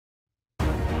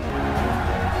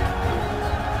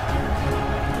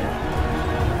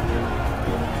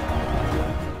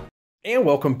And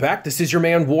welcome back. This is your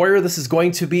man Warrior. This is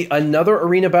going to be another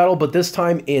arena battle, but this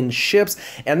time in ships.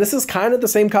 And this is kind of the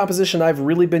same composition I've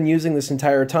really been using this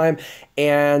entire time.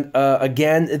 And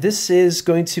again, this is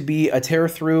going to be a tear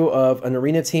through of an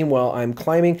arena team while I'm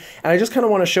climbing. And I just kind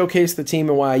of want to showcase the team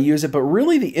and why I use it. But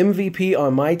really the MVP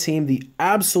on my team, the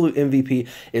absolute MVP,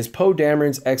 is Poe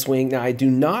Dameron's X-Wing. Now, I do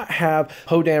not have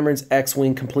Poe Dameron's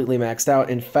X-Wing completely maxed out.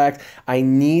 In fact, I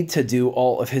need to do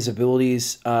all of his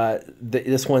abilities.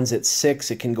 This one's at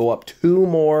 6. It can go up 2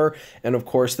 more. And of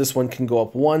course, this one can go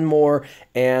up 1 more.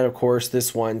 And of course,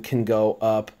 this one can go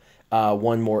up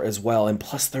 1 more as well, and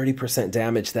plus 30%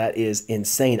 damage. That is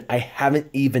insane. I haven't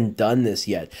even done this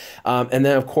yet. And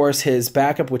then of course his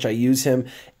backup, which I use him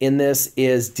in this,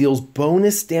 is deals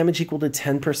bonus damage equal to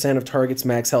 10% of target's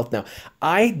max health. Now,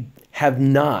 I have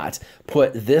not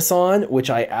put this on, which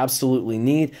I absolutely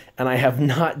need, and I have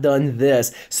not done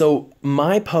this. So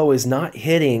my Poe is not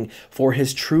hitting for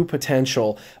his true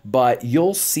potential, but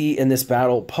you'll see in this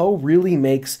battle, Poe really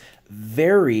makes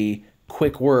very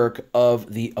quick work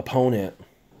of the opponent.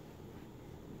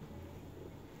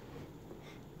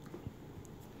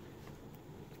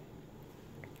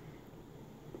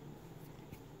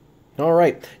 All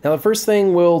right, now the first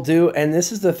thing we'll do, and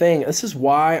this is the thing, this is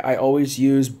why I always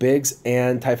use Biggs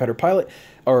and TIE Fighter Pilot,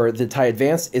 or the TIE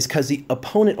Advanced, is because the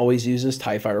opponent always uses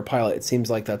TIE Fighter Pilot. It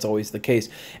seems like that's always the case.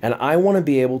 And I want to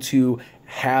be able to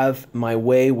have my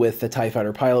way with the TIE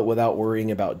Fighter Pilot without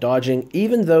worrying about dodging.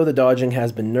 Even though the dodging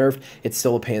has been nerfed, it's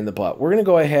still a pain in the butt. We're going to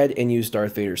go ahead and use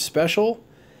Darth Vader's Special.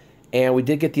 And we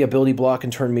did get the ability block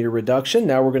and turn meter reduction.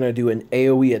 Now we're going to do an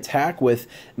AoE attack with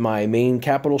my main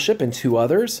capital ship and 2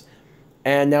 others.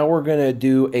 And now we're going to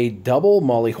do a double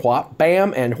molly whop,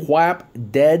 bam, and whap,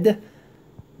 dead.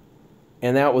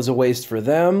 And that was a waste for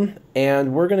them.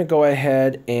 And we're going to go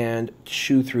ahead and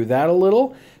chew through that a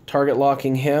little, target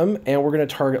locking him. And we're going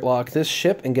to target lock this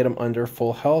ship and get him under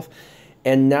full health.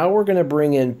 And now we're going to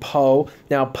bring in Poe.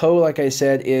 Now, Poe, like I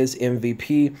said, is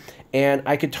MVP. And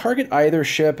I could target either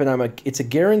ship, and it's a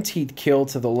guaranteed kill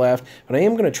to the left. But I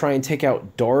am going to try and take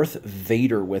out Darth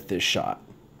Vader with this shot.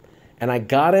 And I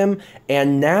got him,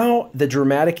 and now the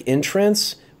dramatic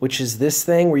entrance, which is this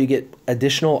thing where you get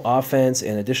additional offense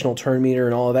and additional turn meter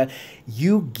and all of that,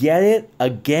 you get it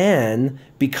again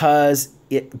because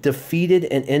it defeated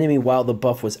an enemy while the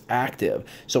buff was active.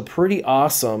 So pretty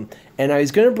awesome. And I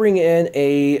was going to bring in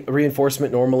a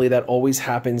reinforcement. Normally that always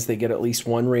happens. They get at least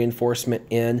 1 reinforcement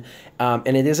in.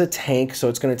 And it is a tank, so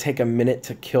it's going to take a minute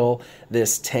to kill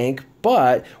this tank.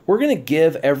 But we're going to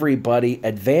give everybody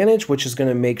advantage, which is going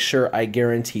to make sure I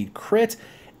guaranteed crit.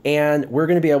 And we're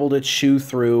going to be able to chew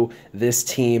through this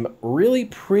team really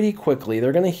pretty quickly.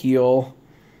 They're going to heal,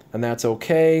 and that's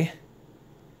okay.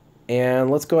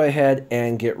 And let's go ahead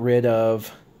and get rid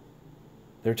of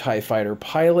their TIE Fighter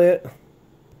Pilot.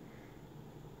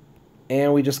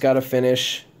 And we just got to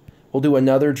finish. We'll do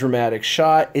another dramatic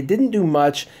shot. It didn't do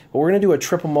much, but we're going to do a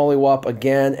triple mollywop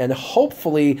again. And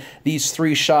hopefully these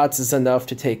 3 shots is enough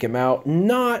to take him out.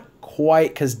 Not quite,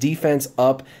 because defense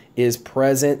up is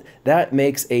present. That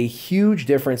makes a huge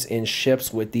difference in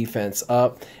ships with defense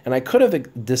up. And I could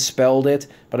have dispelled it,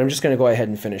 but I'm just going to go ahead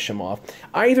and finish him off.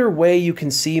 Either way, you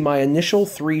can see my initial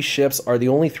 3 ships are the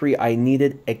only 3 I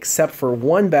needed, except for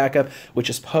 1 backup, which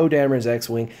is Poe Dameron's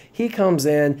X-Wing. He comes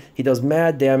in, he does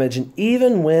mad damage, and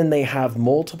even when they have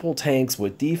multiple tanks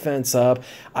with defense up,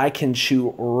 I can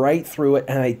chew right through it,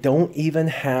 and I don't even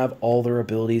have all their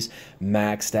abilities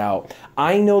maxed out.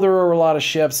 I know there are a lot of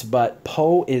ships, but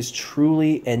Poe is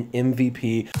truly an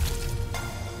MVP.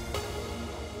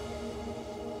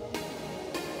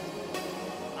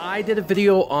 I did a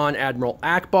video on Admiral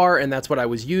Akbar, and that's what I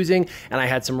was using, and I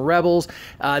had some rebels.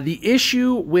 The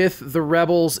issue with the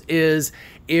rebels is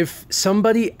if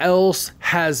somebody else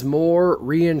has more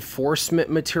reinforcement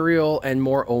material and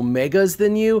more omegas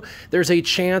than you, there's a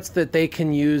chance that they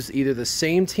can use either the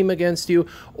same team against you,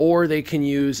 or they can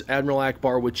use Admiral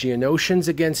Akbar with Geonosians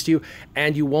against you,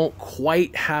 and you won't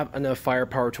quite have enough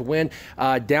firepower to win.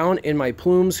 Down in my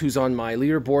plumes, who's on my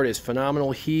leaderboard, is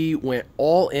phenomenal. He went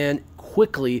all in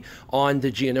quickly on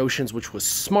the Geonosians, which was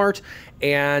smart,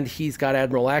 and he's got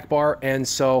Admiral Akbar, and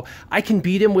so I can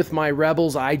beat him with my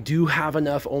rebels. I do have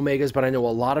enough omegas, but I know a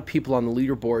lot of people on the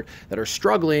leaderboard that are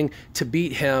struggling to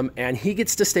beat him, and he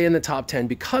gets to stay in the top 10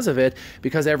 because of it,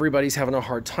 because everybody's having a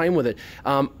hard time with it.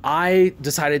 I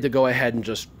decided to go ahead and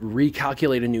just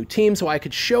recalculate a new team so I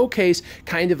could showcase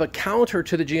kind of a counter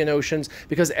to the Geonosians,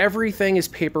 because everything is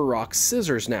paper, rock,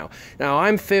 scissors now. Now,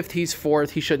 I'm 5th, he's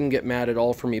 4th. He shouldn't get mad at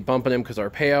all for me bumping him, because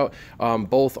our payout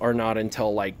both are not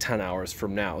until like 10 hours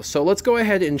from now. So let's go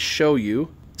ahead and show you.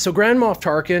 So Grand Moff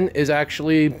Tarkin is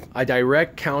actually a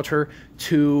direct counter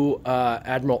to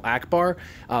Admiral Akbar.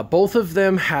 Both of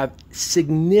them have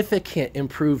significant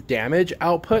improved damage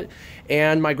output,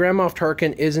 and my Grand Moff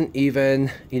Tarkin isn't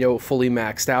even, fully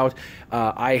maxed out.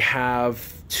 I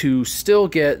have to still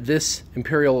get this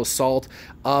Imperial Assault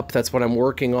up. That's what I'm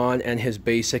working on, and his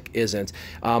basic isn't.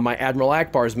 My Admiral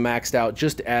Akbar is maxed out,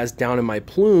 just as down in my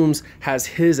plumes has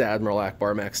his Admiral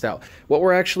Akbar maxed out. What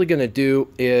we're actually going to do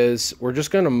is we're just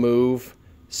going to move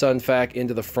Sunfac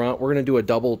into the front. We're going to do a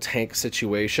double tank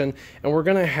situation, and we're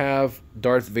going to have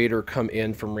Darth Vader come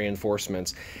in from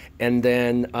reinforcements. And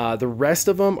then the rest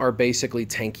of them are basically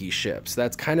tanky ships.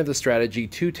 That's kind of the strategy.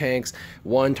 2 tanks,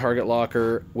 1 target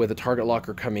locker, with a target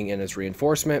locker coming in as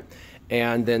reinforcement,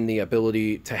 and then the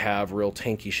ability to have real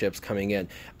tanky ships coming in.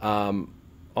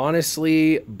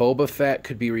 Honestly, Boba Fett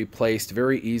could be replaced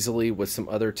very easily with some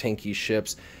other tanky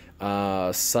ships,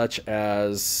 such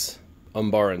as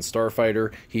Umbaran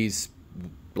Starfighter. He's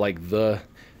like the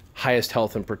highest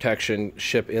health and protection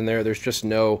ship in there. There's just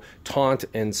no taunt,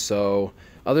 and so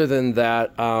other than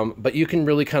that, but you can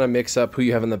really kind of mix up who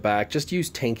you have in the back. Just use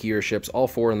tankier ships. All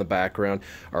 4 in the background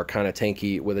are kind of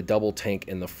tanky with a double tank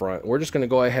in the front. We're just going to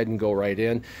go ahead and go right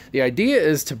in. The idea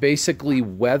is to basically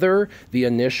weather the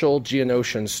initial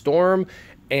Geonosian storm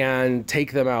and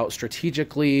take them out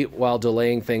strategically while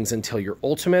delaying things until your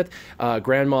ultimate.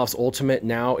 Grand Moff's ultimate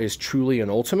now is truly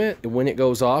an ultimate. When it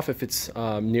goes off, if it's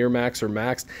near max or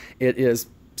maxed, it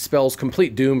spells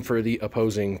complete doom for the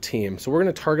opposing team. So we're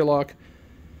going to target lock.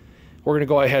 We're going to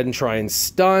go ahead and try and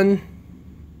stun.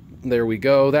 There we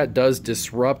go. That does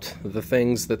disrupt the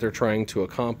things that they're trying to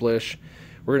accomplish.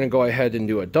 We're going to go ahead and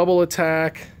do a double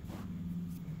attack.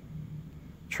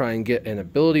 Try and get an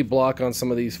ability block on some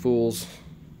of these fools.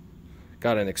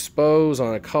 Got an expose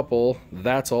on a couple.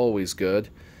 That's always good.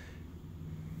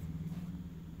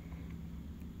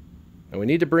 And we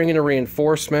need to bring in a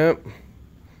reinforcement.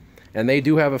 And they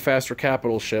do have a faster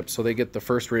capital ship, so they get the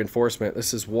first reinforcement.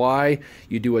 This is why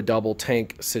you do a double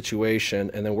tank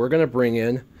situation. And then we're going to bring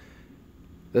in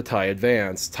the TIE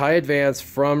Advance. TIE Advance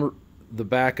from the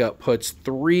backup puts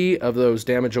 3 of those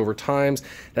damage over times.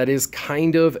 That is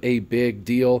kind of a big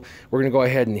deal. We're going to go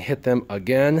ahead and hit them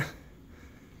again.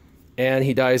 And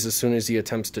he dies as soon as he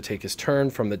attempts to take his turn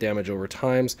from the damage over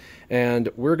times. And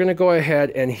we're going to go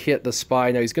ahead and hit the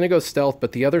spy. Now he's going to go stealth,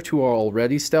 but the other 2 are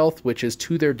already stealth, which is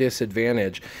to their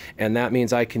disadvantage. And that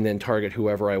means I can then target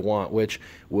whoever I want, which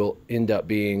will end up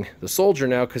being the soldier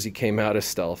now because he came out as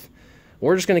stealth.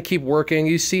 We're just going to keep working.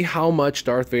 You see how much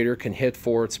Darth Vader can hit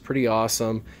for. It's pretty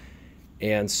awesome.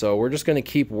 And so we're just going to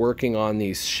keep working on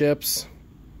these ships.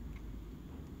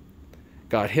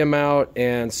 Got him out,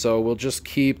 and so we'll just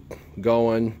keep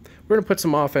going. We're going to put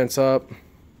some offense up.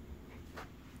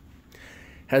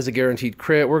 Has a guaranteed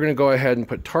crit. We're going to go ahead and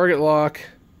put target lock,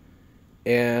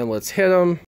 and let's hit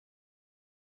him.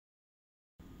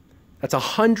 That's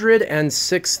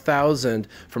 106,000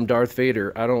 from Darth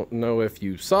Vader. I don't know if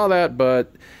you saw that,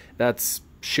 but that's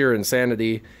sheer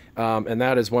insanity. And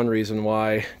that is one reason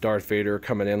why Darth Vader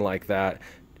coming in like that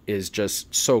is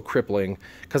just so crippling,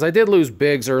 because I did lose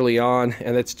Biggs early on,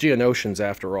 and it's Geonosians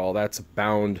after all. That's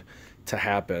bound to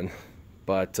happen.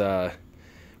 But we're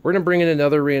going to bring in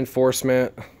another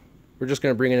reinforcement. We're just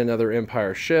going to bring in another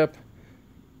Empire ship.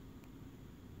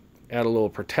 Add a little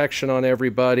protection on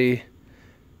everybody.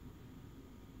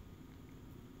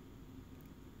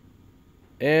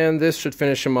 And this should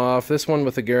finish him off. This one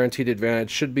with a guaranteed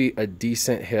advantage should be a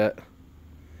decent hit.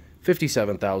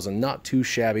 57,000, not too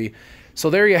shabby. So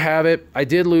there you have it. I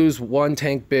did lose 1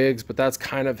 tank Biggs, but that's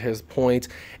kind of his point.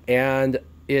 And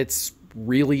it's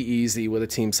really easy with a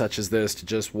team such as this to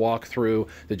just walk through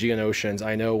the Geonosians.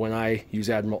 I know when I use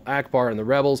Admiral Akbar and the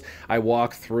Rebels, I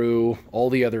walk through all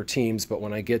the other teams, but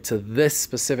when I get to this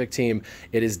specific team,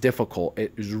 it is difficult.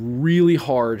 It is really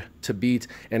hard to beat,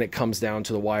 and it comes down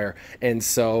to the wire. And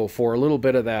so for a little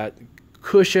bit of that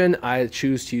cushion, I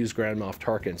choose to use Grand Moff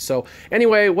Tarkin. So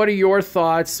anyway, what are your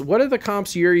thoughts? What are the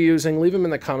comps you're using? Leave them in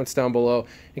the comments down below,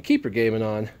 and keep your gaming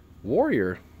on.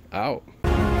 Warrior out.